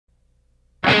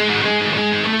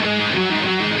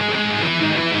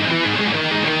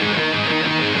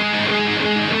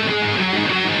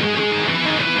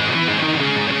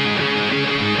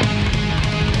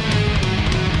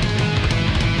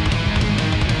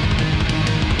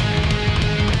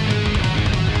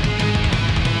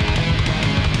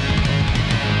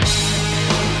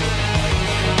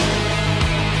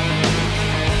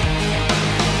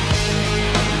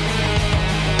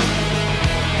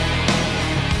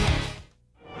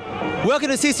Welcome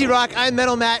to CC Rock. I'm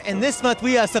Metal Matt, and this month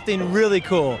we have something really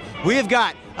cool. We have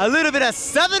got a little bit of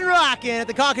Southern rock in at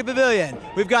the Concord Pavilion.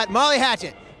 We've got Molly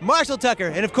Hatchett, Marshall Tucker,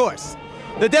 and of course,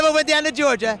 the devil went down to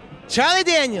Georgia, Charlie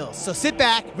Daniels. So sit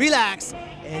back, relax,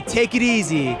 and take it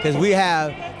easy, because we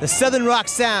have the Southern rock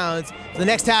sounds for the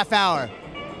next half hour.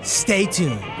 Stay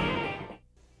tuned.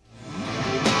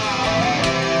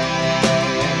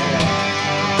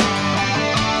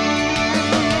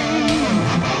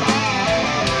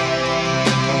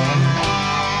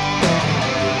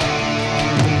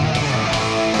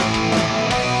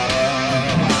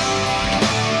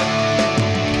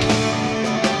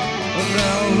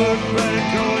 Look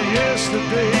back on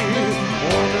yesterday,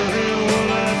 wondering what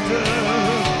I've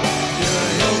done. Did I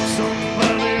help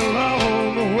somebody along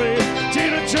the way?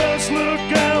 Did I just look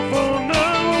out for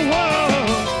number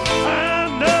one? I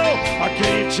know I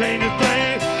can't change a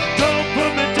thing. Don't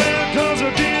put me down, cause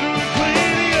I didn't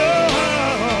clean your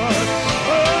heart.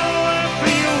 Oh, I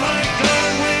feel like that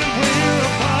when we're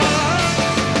apart.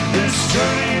 This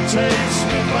journey takes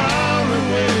me far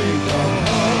away.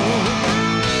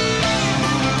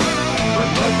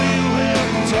 Nothing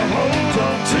left to hold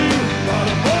on to, but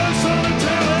a voice on the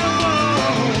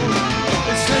telephone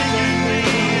is taking me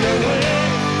away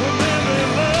from every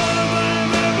love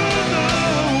I've ever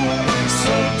known.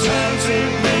 Sometimes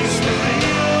it makes me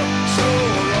feel so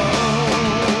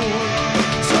alone,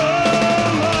 so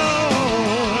alone,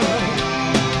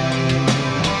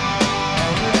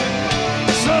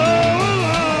 so alone.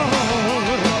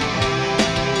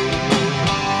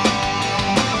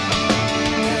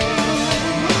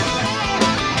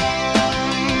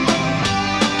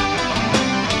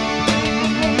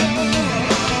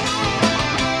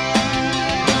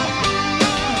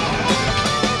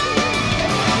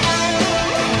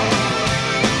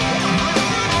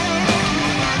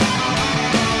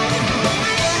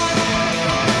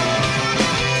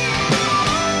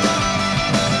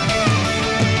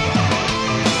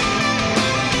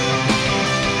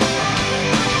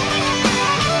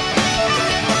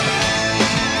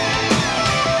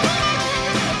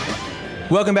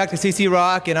 Welcome back to CC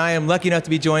Rock, and I am lucky enough to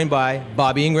be joined by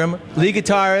Bobby Ingram, lead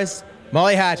guitarist,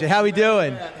 Molly Hatchett. How we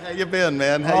doing? How you been,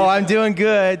 man? I'm doing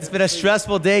good. It's been a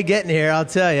stressful day getting here, I'll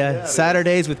tell you. Yeah,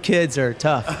 Saturdays with kids are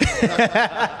tough.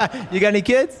 You got any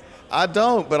kids? I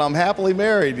don't, but I'm happily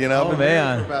married, you know. Oh, I've been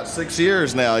man. married for about 6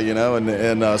 years now, you know,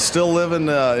 and still living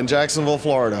in Jacksonville,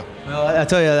 Florida. Well, I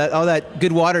tell you, all that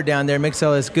good water down there makes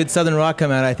all this good Southern rock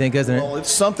come out, I think, doesn't it? Well, it's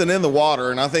something in the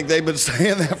water, and I think they've been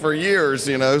saying that for years,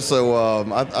 you know, so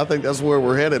I think that's where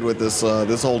we're headed with this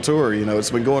this whole tour, you know.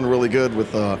 It's been going really good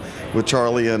with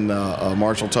Charlie and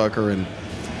Marshall Tucker, and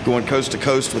going coast to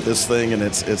coast with this thing, and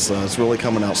it's really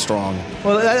coming out strong.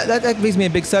 Well, that brings me a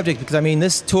big subject, because I mean,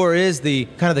 this tour is the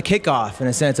kind of the kickoff in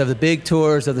a sense of the big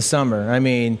tours of the summer. I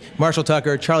mean, Marshall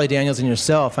Tucker, Charlie Daniels, and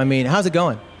yourself. I mean, how's it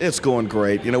going? It's going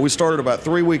great. You know, we started about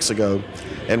 3 weeks ago,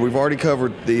 and we've already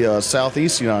covered the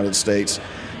southeast United States,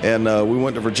 and we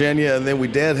went to Virginia, and then we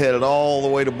deadheaded all the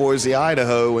way to Boise,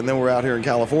 Idaho, and then we're out here in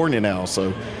California now.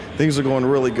 So things are going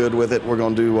really good with it. We're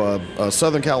going to do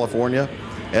Southern California,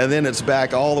 and then it's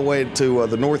back all the way to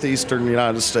the northeastern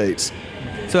United States.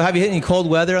 So have you hit any cold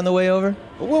weather on the way over?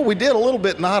 Well, we did a little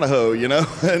bit in Idaho, you know.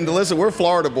 And listen, we're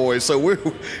Florida boys, so we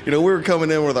were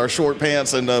coming in with our short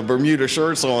pants and Bermuda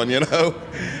shirts on, you know.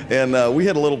 And we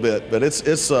hit a little bit, but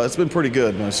it's been pretty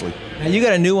good mostly. Now, you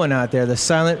got a new one out there, The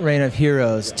Silent Reign of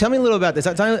Heroes. Tell me a little about this.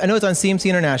 I know it's on CMC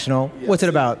International. Yeah, what's it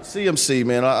about? CMC,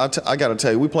 man. I got to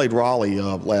tell you, we played Raleigh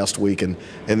last week, and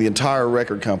the entire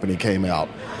record company came out.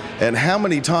 And how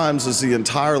many times has the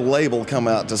entire label come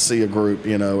out to see a group,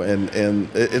 you know, and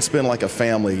it's been like a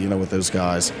family, you know, with those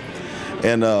guys.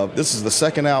 And this is the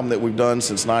second album that we've done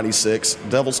since '96,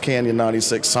 Devil's Canyon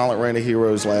 '96, Silent Reign of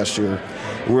Heroes last year.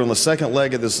 We're on the second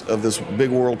leg of this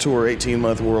big world tour,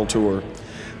 18-month world tour.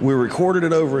 We recorded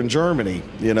it over in Germany,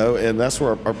 you know, and that's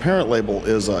where our parent label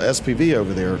is, SPV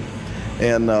over there.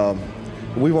 And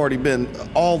we've already been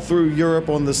all through Europe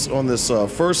on this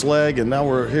first leg, and now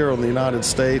we're here on the United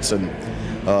States, and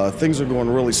things are going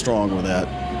really strong with that.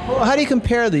 Well, how do you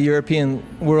compare the European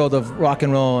world of rock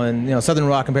and roll and, you know, Southern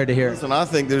rock compared to here? And I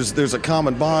think there's a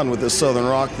common bond with this Southern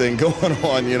rock thing going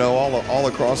on, you know, all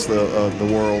across the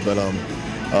world. But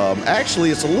actually,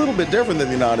 it's a little bit different than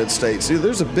the United States. See,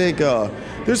 there's a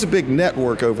big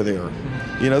network over there.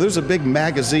 You know, there's a big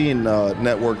magazine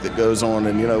network that goes on,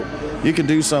 and, you know, you can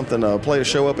do something, play a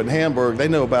show up in Hamburg. They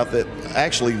know about that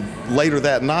actually later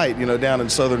that night, you know, down in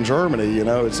southern Germany. You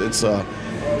know,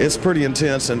 it's pretty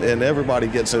intense, and everybody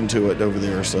gets into it over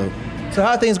there. So So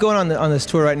how are things going on this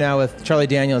tour right now with Charlie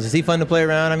Daniels? Is he fun to play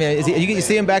around? I mean, you get to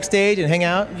see him backstage and hang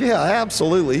out? Yeah,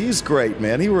 absolutely. He's great,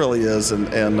 man. He really is, and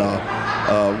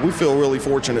we feel really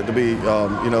fortunate to be,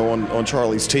 you know, on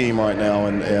Charlie's team right now,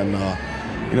 and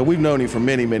you know, we've known him for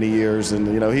many, many years, and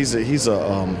you know, he's a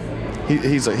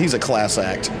class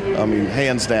act. I mean,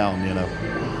 hands down, you know.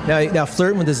 Now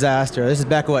Flirting with Disaster. This is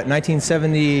back what,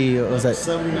 1970? What was that?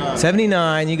 79.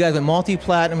 79. You guys went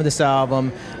multi-platinum with this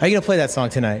album. How are you gonna play that song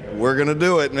tonight? We're gonna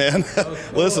do it, man.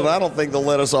 Listen, I don't think they'll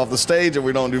let us off the stage if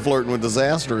we don't do Flirting with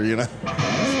Disaster, you know.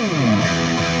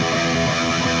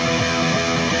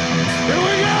 Here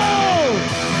we go!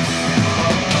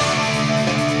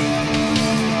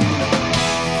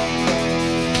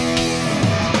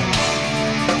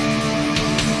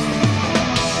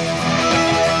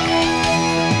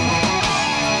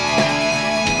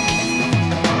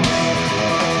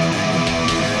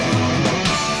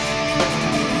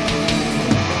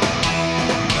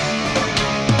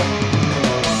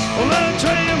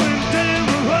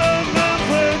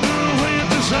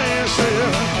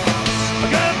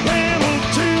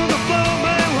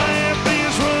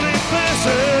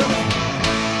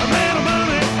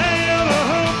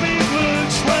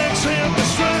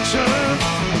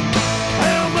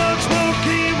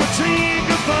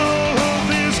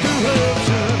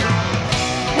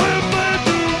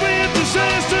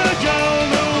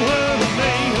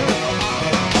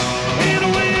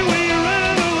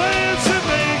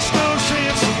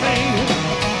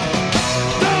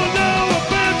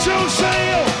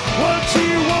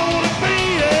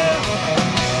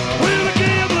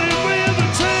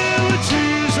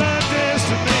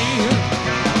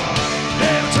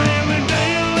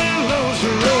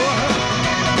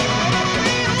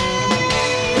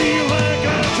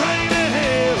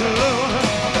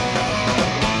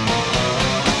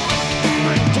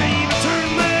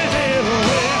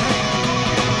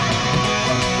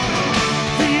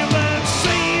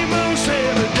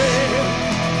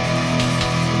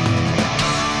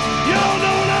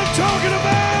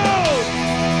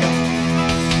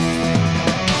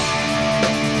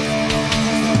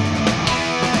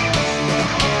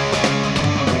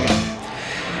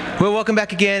 Well, welcome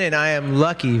back again, and I am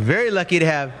lucky, very lucky to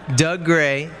have Doug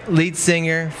Gray, lead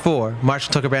singer for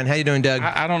Marshall Tucker Band. How you doing, Doug?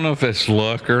 I don't know if it's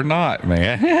luck or not,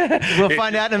 man. We'll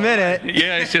find out in a minute.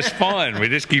 Yeah, it's just fun. We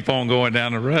just keep on going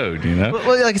down the road, you know.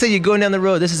 Well, like I said, you're going down the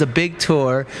road. This is a big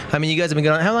tour. I mean, you guys have been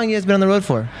going. How long have you guys been on the road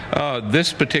for?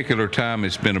 This particular time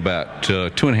has been about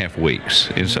 2.5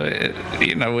 weeks. And so,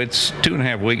 you know, it's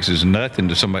 2.5 weeks is nothing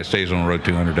to somebody that stays on the road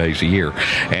 200 days a year.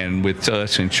 And with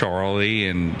us and Charlie,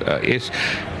 and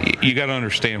you got to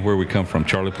understand where we come from.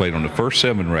 Charlie played on the first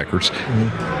 7 records.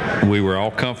 Mm-hmm. We were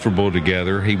all comfortable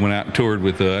together. He went out and toured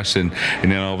with us, and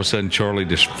then all of a sudden Charlie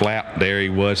just flapped. There he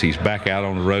was. He's back out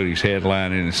on the road. He's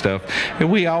headlining and stuff.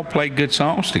 And we all played good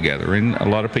songs together, and a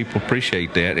lot of people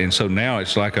appreciate that. And so now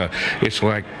it's like a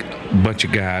bunch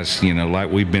of guys, you know,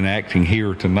 like we've been acting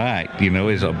here tonight. You know,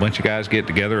 is a bunch of guys get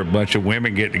together, a bunch of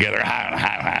women get together,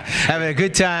 having a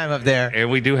good time up there. And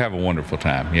we do have a wonderful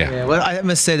time. Yeah. Well, I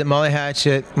must say that Molly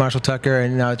Hatchett, Marshall Tucker,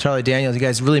 and Charlie Daniels, you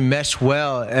guys really meshed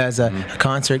well as a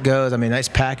concert goes. I mean, nice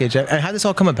package. And how did this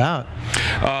all come about?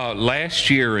 Last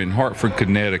year in Hartford,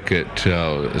 Connecticut,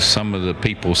 some of the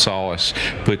people saw us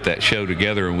put that show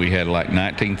together, and we had like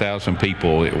 19,000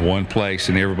 people at one place,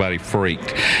 and everybody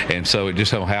freaked. And so it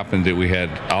just so happened that we had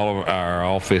all of our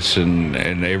office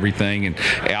and everything, and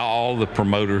all the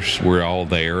promoters were all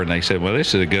there, and they said, well,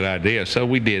 this is a good idea. So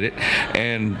we did it,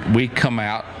 and we come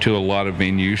out to a lot of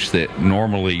venues that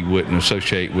normally wouldn't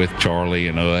associate with Charlie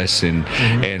and us and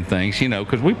things, you know,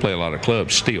 because we play a lot of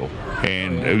clubs still.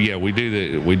 And yeah, we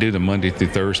do the Monday through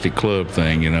Thursday club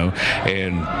thing, you know,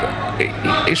 and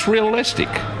it's realistic,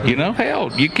 you know.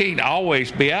 Hell, you can't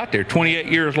always be out there. 28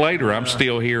 years later, I'm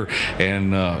still here,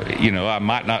 and you know, I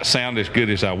might not sound as good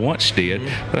as I once did,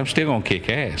 but I'm still gonna kick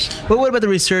ass. But what about the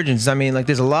resurgence? I mean, like,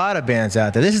 there's a lot of bands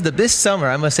out there. This summer,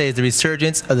 I must say, is the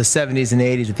resurgence of the 70s and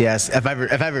 80s. If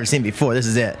I've ever seen before, this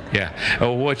is it. Yeah.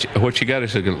 Oh, what you got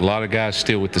is a lot of guys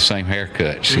still with the same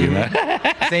haircuts, you know.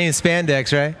 Same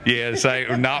spandex, right? Yeah. Say,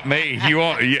 not me.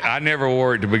 I never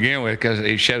wore it to begin with because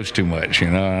it shows too much, you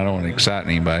know. I don't want to excite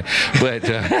anybody, but.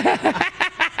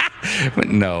 But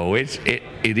no, it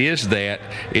is that.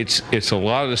 It's a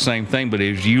lot of the same thing. But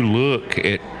as you look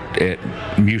at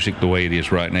music the way it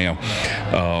is right now,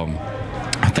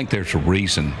 I think there's a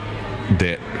reason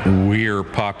that we're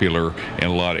popular in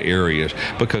a lot of areas,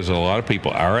 because a lot of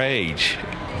people our age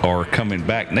are coming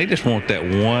back, and they just want that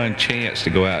one chance to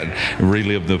go out and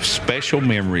relive the special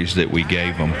memories that we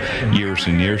gave them years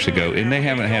and years ago. And they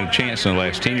haven't had a chance in the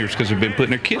last 10 years because they've been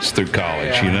putting their kids through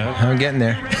college, you know. I'm getting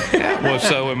there. Yeah, well,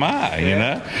 so am I, you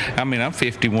know. I mean, I'm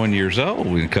 51 years old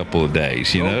in a couple of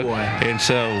days, you know. Boy. And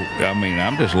so, I mean,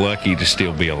 I'm just lucky to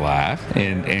still be alive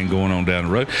and going on down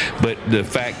the road. But the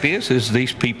fact is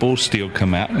these people still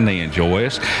come out and they enjoy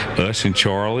us and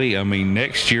Charlie. I mean,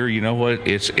 next year, you know what,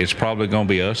 it's probably going to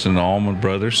be us and the Allman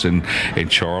Brothers and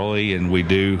Charlie, and we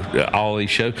do all these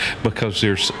shows because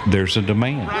there's a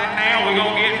demand. Right now, we're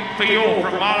going to get Phil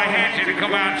from Molly Hatchett to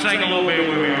come out and sing a little bit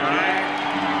with me, all right?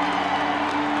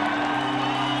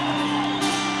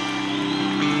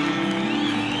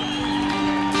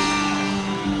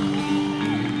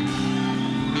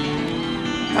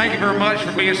 Thank you very much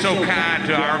for being so kind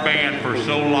to our band for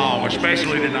so long,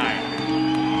 especially tonight.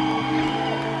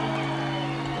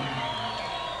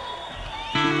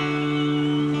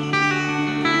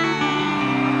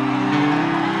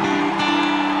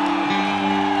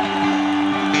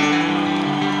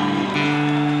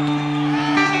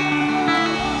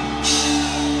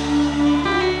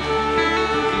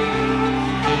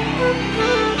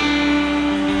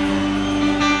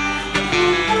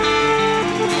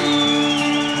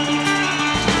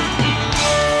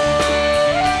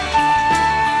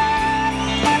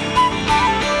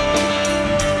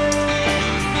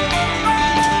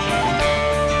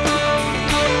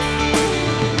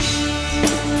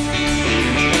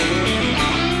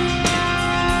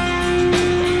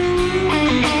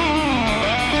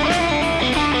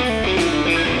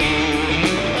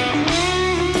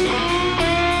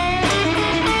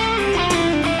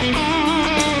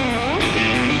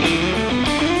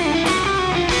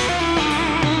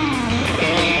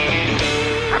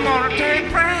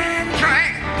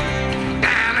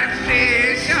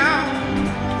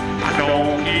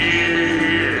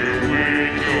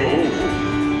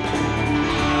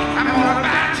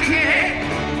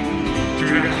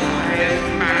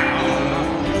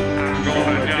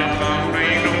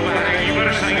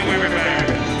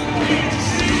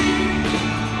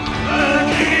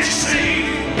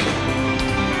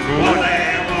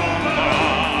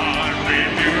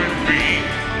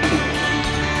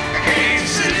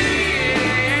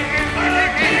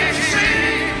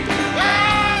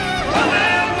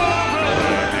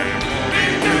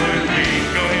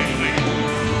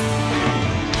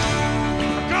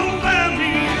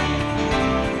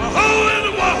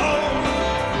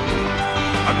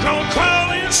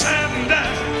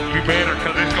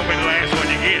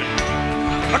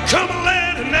 Come on,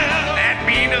 lady, now. That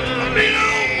be the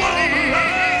one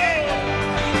love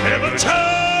ever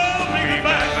told me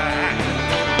goodbye.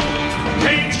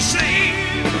 Can't you see?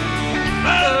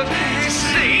 Oh, can't you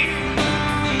see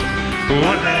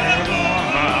what that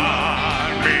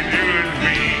woman been doing to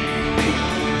me?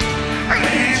 I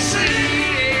can't see.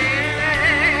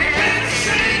 Can't you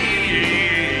see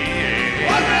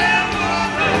what that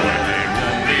woman been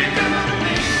doing to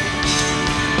me?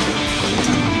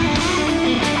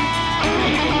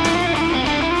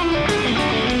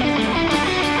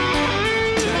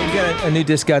 A new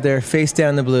disc out there, Face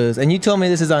Down the Blues, and you told me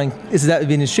this is that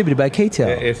being distributed by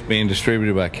KTEL. It's being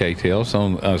distributed by KTEL.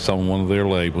 It's on one of their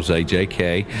labels,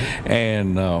 AJK,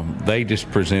 and they just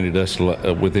presented us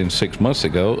within 6 months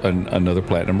ago another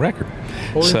platinum record.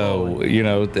 So you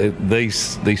know,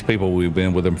 these people, we've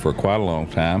been with them for quite a long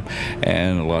time,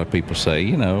 and a lot of people say,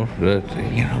 you know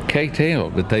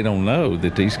KTEL, but they don't know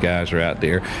that these guys are out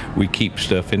there. We keep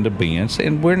stuff in the bins,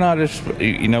 and we're not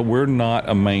we're not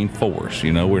a main force.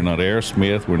 You know, we're not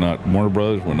Aerosmith, we're not Warner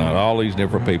Brothers, we're not all these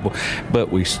different people, but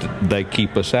they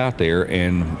keep us out there,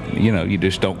 and you know, you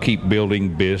just don't keep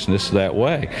building business that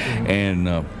way.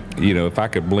 And you know, if I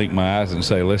could blink my eyes and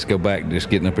say, let's go back and just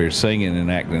getting up here singing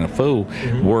and acting a fool,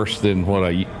 worse than what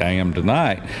I am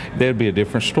tonight, that'd be a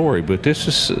different story. But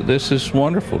this is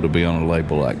wonderful to be on a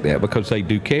label like that because they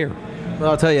do care. Well,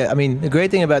 I'll tell you, I mean, the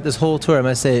great thing about this whole tour, I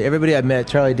must say, everybody I've met,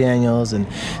 Charlie Daniels and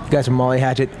the guys from Molly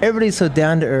Hatchett, everybody's so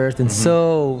down to earth and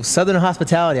so Southern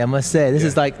hospitality, I must say. This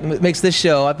is like, what makes this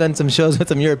show, I've done some shows with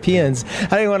some Europeans.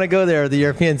 I didn't want to go there, the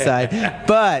European side,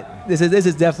 but this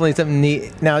is definitely something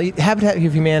neat. Now, Habitat for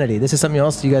Humanity, this is something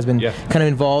else you guys have been kind of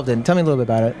involved in. Tell me a little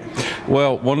bit about it.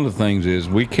 Well, one of the things is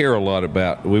we care a lot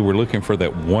about, we were looking for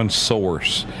that one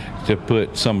source to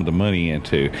put some of the money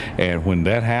into. And when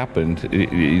that happened,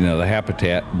 you know, the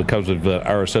Habitat, because of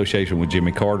our association with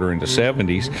Jimmy Carter in the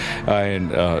 70s,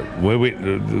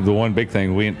 the one big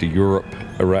thing, we went to Europe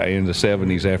right in the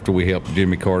 70s after we helped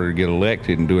Jimmy Carter get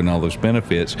elected and doing all those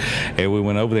benefits, and we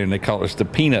went over there and they called us the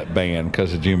Peanut Band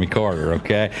because of Jimmy Carter.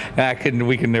 Okay,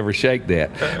 we could never shake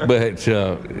that, but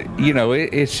you know,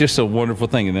 it's just a wonderful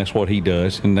thing, and that's what he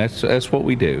does, and that's what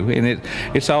we do, and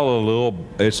it's all a little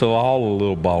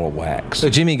ball of wax. So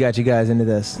Jimmy got you guys into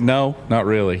this? No, not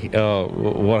really.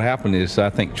 What happened is, I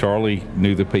think Charlie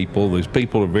knew the people. Those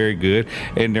people are very good,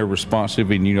 and they're responsive,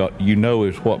 and you know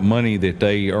is what money that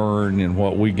they earn and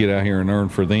what we get out here and earn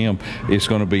for them is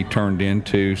going to be turned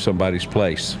into somebody's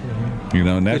place. You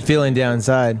know, and that's good feeling down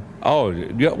inside. Oh,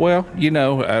 yeah, well, you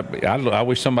know, I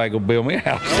wish somebody would build me a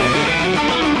house.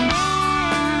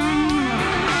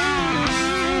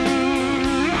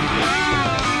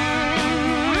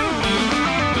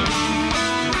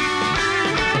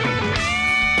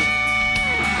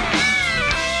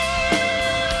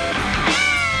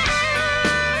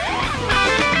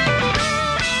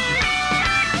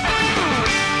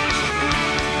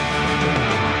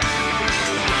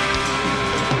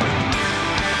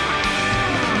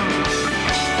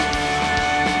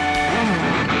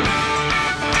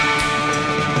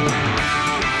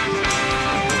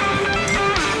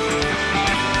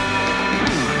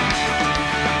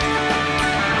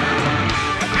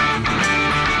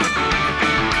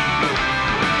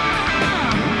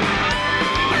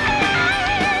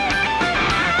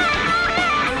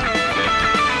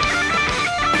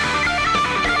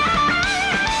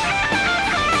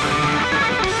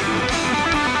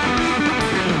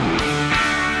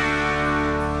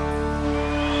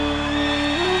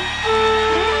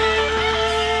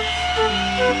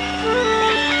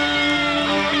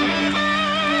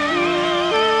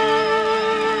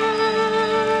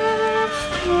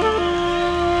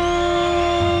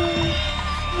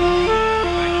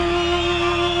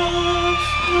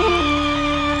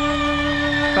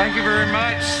 Thank you very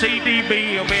much.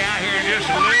 CDB will be out here in just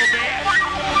a little bit.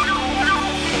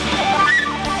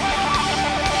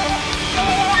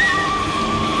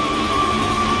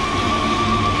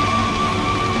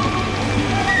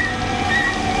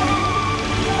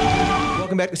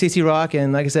 Welcome back to CC Rock,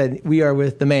 and like I said, we are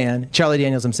with the man, Charlie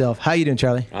Daniels himself. How you doing,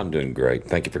 Charlie? I'm doing great.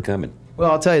 Thank you for coming. Well,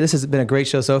 I'll tell you, this has been a great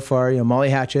show so far. You know, Molly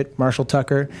Hatchett, Marshall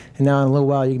Tucker, and now in a little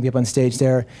while you can be up on stage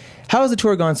there. How has the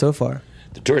tour gone so far?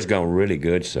 The tour's gone really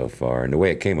good so far, and the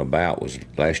way it came about was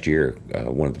last year,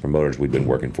 one of the promoters we'd been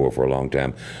working for a long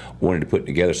time wanted to put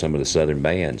together some of the southern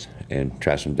bands and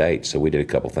try some dates. So we did a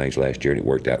couple things last year, and it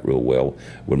worked out real well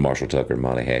with Marshall Tucker and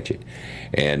Molly Hatchett.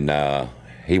 And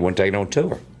he wanted to take it on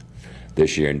tour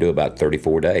this year and do about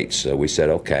 34 dates. So we said,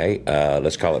 okay,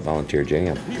 let's call it Volunteer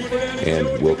Jam,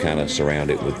 and we'll kind of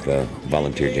surround it with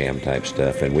volunteer jam type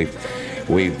stuff. And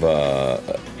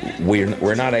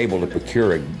we're not able to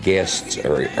procure guests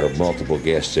or multiple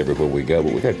guests everywhere we go,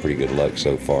 but we've had pretty good luck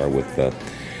so far with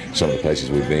some of the places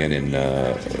we've been in.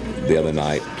 The other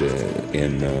night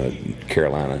in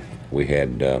Carolina, we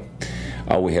had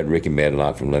Ricky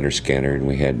Medlock from Leonard Skinner, and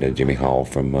we had Jimmy Hall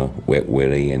from Wet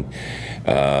Willie, and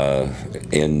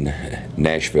in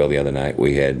Nashville the other night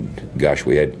we had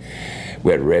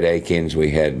Red Akins,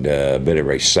 we had Billy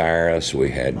Ray Cyrus, we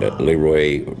had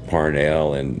Leroy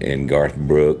Parnell and Garth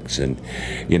Brooks, and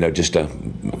you know, just of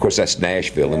course that's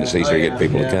Nashville, and it's easier to get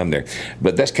people to come there.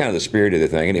 But that's kind of the spirit of the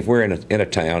thing. And if we're in a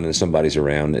town and somebody's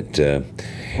around that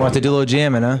Want to do a little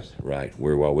jamming, huh? right,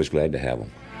 we're always glad to have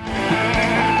them.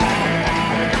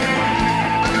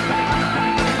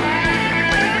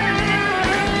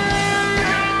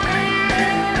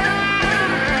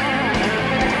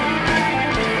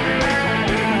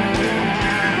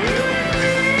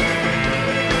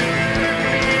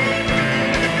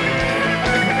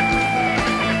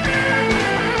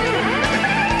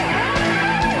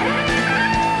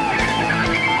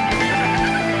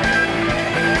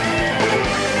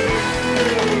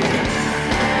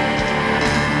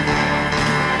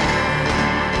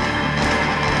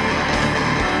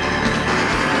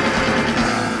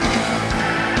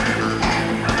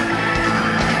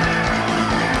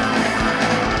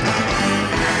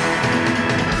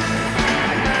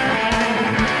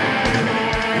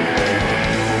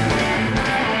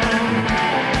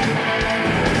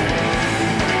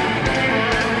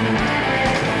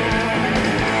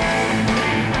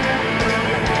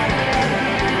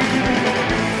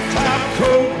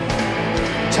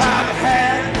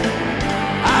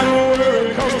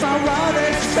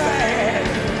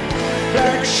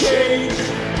 Shades,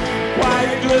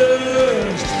 white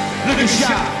gloves, looking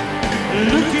sharp,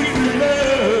 looking for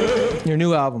love. your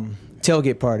new album,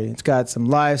 Tailgate Party. It's got some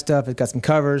live stuff. It's got some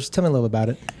covers. Tell me a little about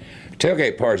it.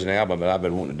 Tailgate Party is an album that I've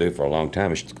been wanting to do for a long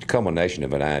time. It's the culmination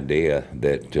of an idea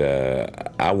that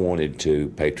I wanted to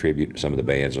pay tribute to some of the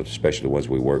bands, especially the ones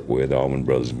we work with, the Allman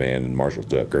Brothers Band and Marshall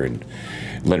Tucker and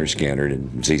Leonard Skinner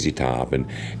and ZZ Top. And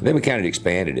then we kind of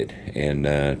expanded it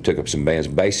and took up some bands.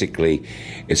 Basically,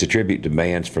 it's a tribute to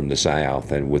bands from the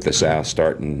South, and with the South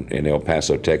starting in El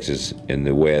Paso, Texas in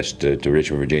the west to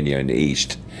Richmond, Virginia in the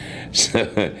east. So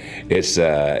it's,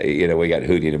 you know, we got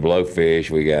Hootie and the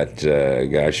Blowfish, we got,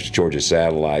 gosh, Georgia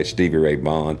Satellite, Stevie Ray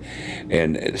Vaughan,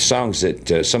 and songs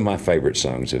that, some of my favorite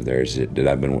songs of theirs that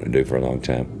I've been wanting to do for a long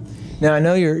time. Now, I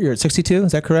know you're at 62,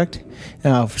 is that correct?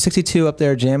 Now, for 62 up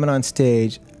there jamming on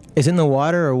stage, is it in the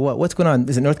water or what? What's going on?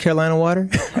 Is it North Carolina water?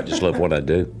 I just love what I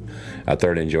do. I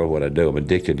thoroughly enjoy what I do. I'm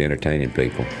addicted to entertaining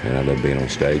people, and I love being on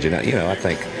stage. And, you know, I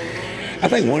think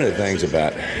one of the things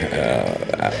about,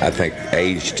 I think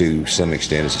age to some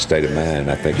extent is a state of mind.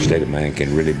 I think a state of mind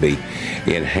can really be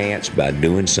enhanced by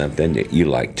doing something that you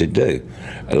like to do.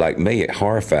 Like me, it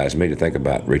horrifies me to think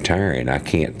about retiring. I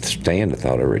can't stand the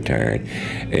thought of retiring.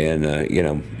 And, you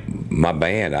know, my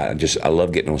band, I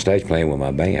love getting on stage playing with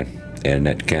my band. And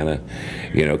that kind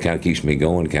of keeps me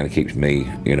going, kind of keeps me,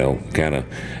 you know, kind of,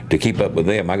 to keep up with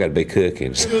them, I got to be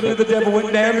cooking. The devil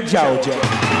went down to Georgia.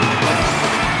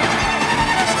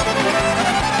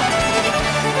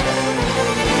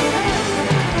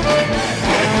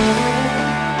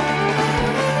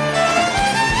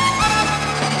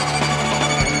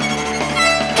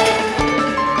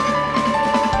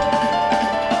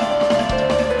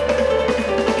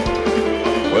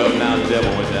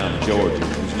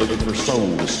 For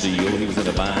soul to steal. He was in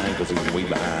a bind because he was way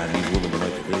behind. He's willing to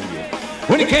make a deal.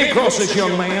 When he came across this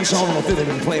young man, saw him feeling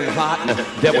and playing hot, and the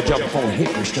devil jumped up on the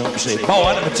hickory stump and said,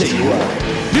 "Boy, let me tell you what,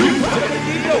 you probably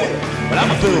didn't know it, but I'm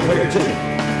a fiddle player too.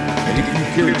 And if you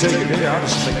carry take it there, I'll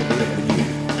just make a deal for you.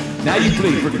 Now you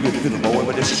play pretty good fiddle, boy,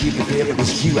 but this kid, the devil,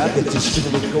 this you, I bet this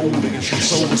fiddle is gold against your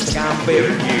soul. This thing I'm better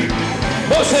than you."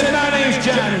 Boy said, "My name's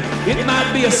Johnny. It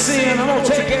might be a sin. I'm gonna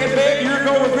take that bet. You're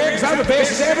gonna regret, 'cause I'm the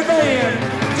best as ever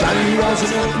been." Johnny was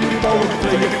an old beauty boy to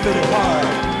play your fiddle hard.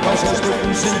 Cause that's what we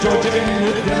in Georgia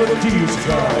and the devil tears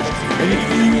charge. And if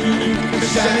you use the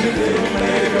shiny fiddle,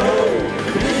 let it go.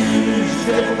 If you use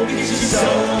the devil, will get your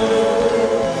soul.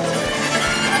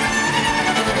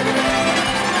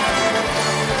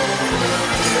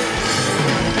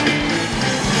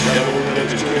 Devil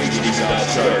lives in Christian, he's got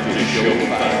started to show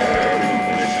fire.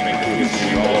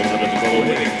 You all over the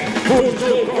clothing. Put the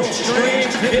across the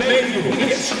strings, it made you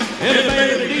hits, and it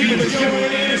made the demons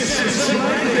join in and send some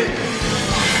lightning.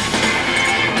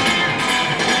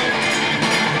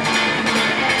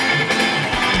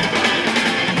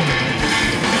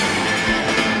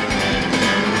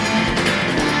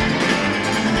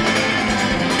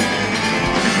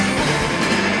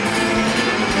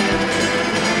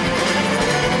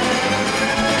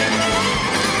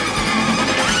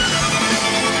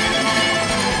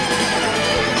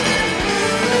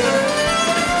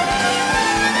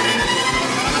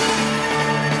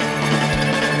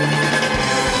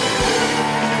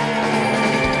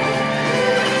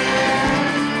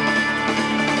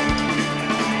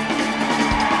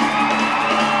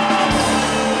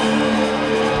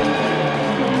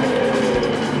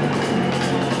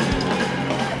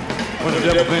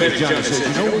 Johnny said,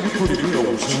 "You know, you're pretty good,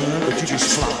 old son, but you just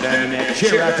flop down in that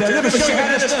chair right there. Let me show you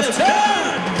how this stuff's done."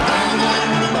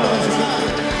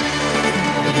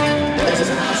 There's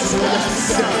an house in the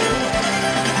sun.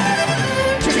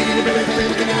 Chicken in the belly,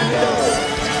 looking out the door.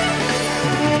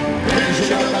 Brings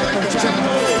it up like a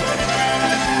China.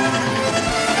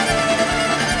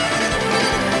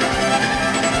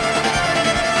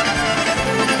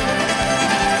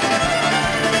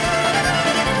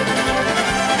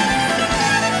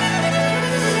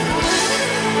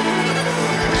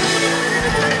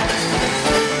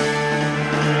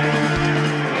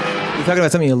 You're talking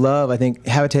about something you love. I think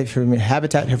Habitat for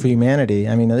Humanity.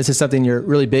 I mean, this is something you're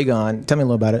really big on. Tell me a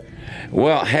little about it.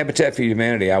 Well, Habitat for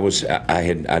Humanity,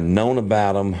 I'd known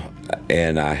about them,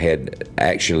 and I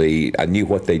knew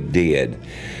what they did,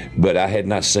 but I had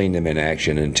not seen them in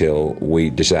action until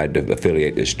we decided to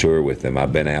affiliate this tour with them.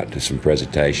 I've been out to some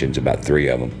presentations, about 3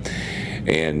 of them.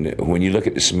 And when you look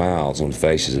at the smiles on the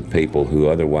faces of people who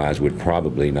otherwise would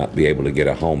probably not be able to get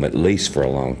a home, at least for a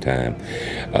long time,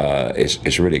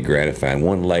 it's really gratifying.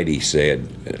 One lady said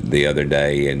the other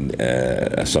day in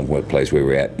somewhat place we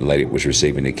were at, the lady that was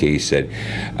receiving the keys said,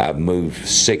 "I've moved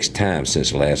 6 times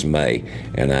since last May,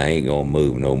 and I ain't gonna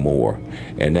move no more."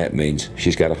 And that means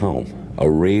she's got a home. a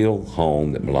real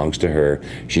home that belongs to her.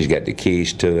 She's got the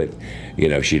keys to it. You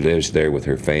know, she lives there with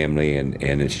her family, and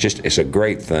it's a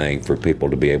great thing for people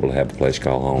to be able to have a place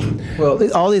called home.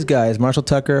 Well, all these guys, Marshall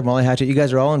Tucker, Molly Hatchett, you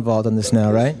guys are all involved in this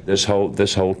now, right? This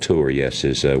whole tour, yes,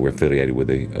 is we're affiliated with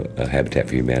the Habitat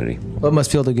for Humanity. Well, it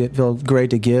must feel great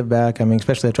to give back. I mean,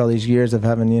 especially after all these years of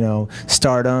having, you know,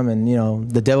 stardom, and, you know,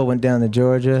 The Devil Went Down to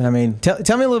Georgia. I mean,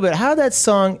 tell me a little bit, how did that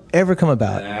song ever come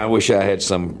about? I wish I had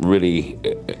some really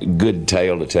good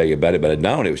tale to tell you about it, but I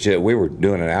don't. It was just, we were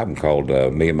doing an album called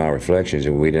Me and My Reflections,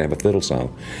 and we didn't have a fiddle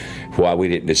song. Why we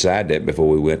didn't decide that before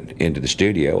we went into the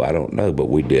studio, I don't know, but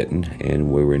we didn't.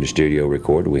 And we were in the studio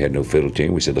recording. We had no fiddle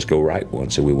tune. We said, let's go write one.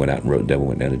 So we went out and wrote Devil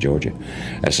Went Down to Georgia.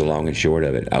 That's the long and short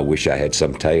of it. I wish I had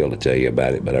some tale to tell you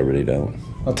about it, but I really don't.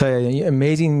 I'll tell you,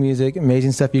 amazing music,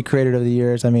 amazing stuff you created over the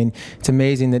years. I mean, it's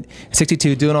amazing that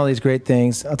 62 doing all these great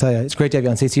things. I'll tell you, it's great to have you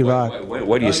on CC Rock.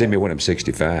 What do you see me when I'm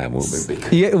 65?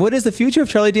 Yeah, what is the future of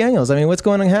Charlie Daniels? I mean, what's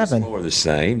going to happen? It's more of the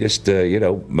same, just, you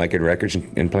know, making records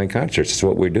and playing concerts. That's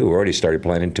what we do. We already started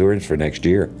planning tours for next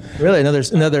year. Really?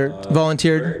 Another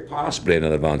volunteer? Possibly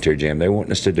another volunteer jam. They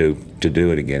want us to do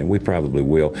it again, and we probably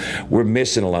will. We're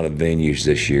missing a lot of venues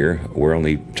this year. We're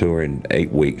only touring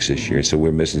 8 weeks this year, so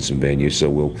we're missing some venues.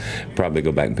 So we'll probably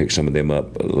go back and pick some of them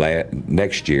up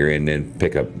next year, and then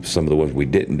pick up some of the ones we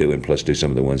didn't do, and plus do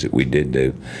some of the ones that we did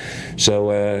do.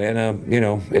 So, you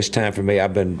know, it's time for me.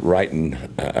 I've been writing,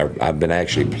 I've been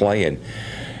actually playing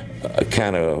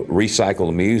kind of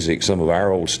recycle music, some of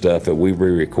our old stuff that we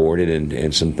re-recorded,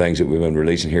 and some things that we've been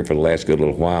releasing here for the last good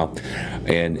little while.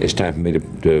 And it's time for me to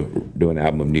do an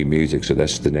album of new music, so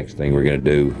that's the next thing we're going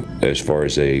to do as far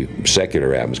as a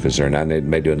secular album is concerned. I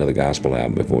may do another gospel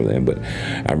album before then, but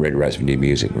I'm ready to write some new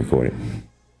music and record it.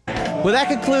 Well, that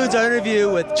concludes our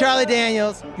interview with Charlie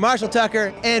Daniels, Marshall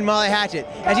Tucker, and Molly Hatchett.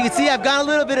 As you can see, I've got a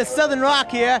little bit of Southern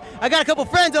rock here. I got a couple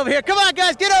friends over here. Come on,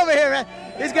 guys, get over here, man.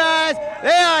 These guys, they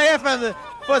are here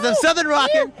for some Southern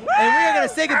rocking, and we are going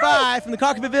to say goodbye from the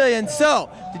Concord Pavilion. So,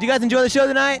 did you guys enjoy the show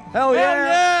tonight? Hell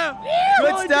yeah.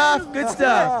 Good stuff, good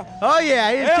stuff. Oh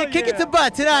yeah, he's kicking some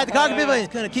butt tonight at the Concord Pavilion.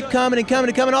 It's going to keep coming and coming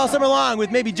and coming all summer long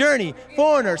with maybe Journey,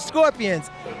 Foreigner, Scorpions,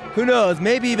 who knows,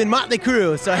 maybe even Motley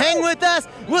Crue. So hang with us.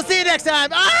 We'll see you next time.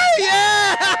 Oh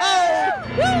yeah!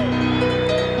 Woo!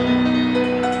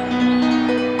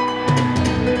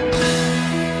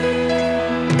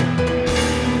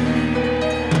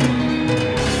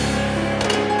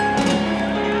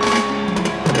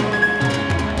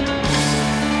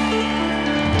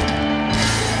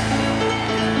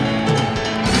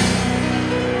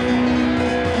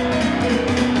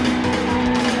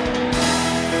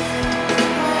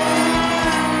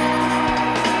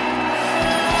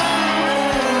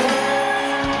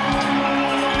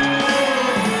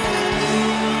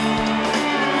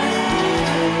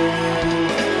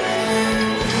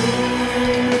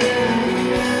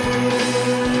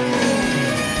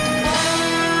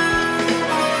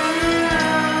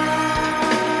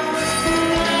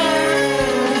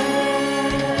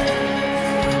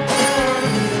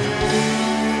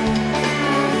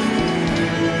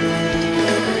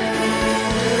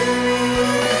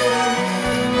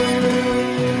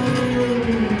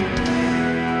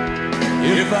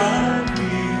 If I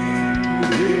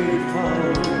really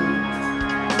fall,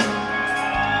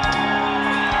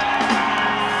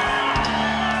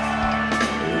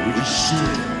 we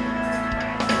should.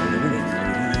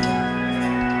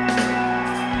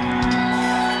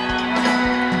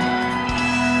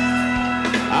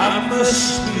 I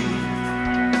must be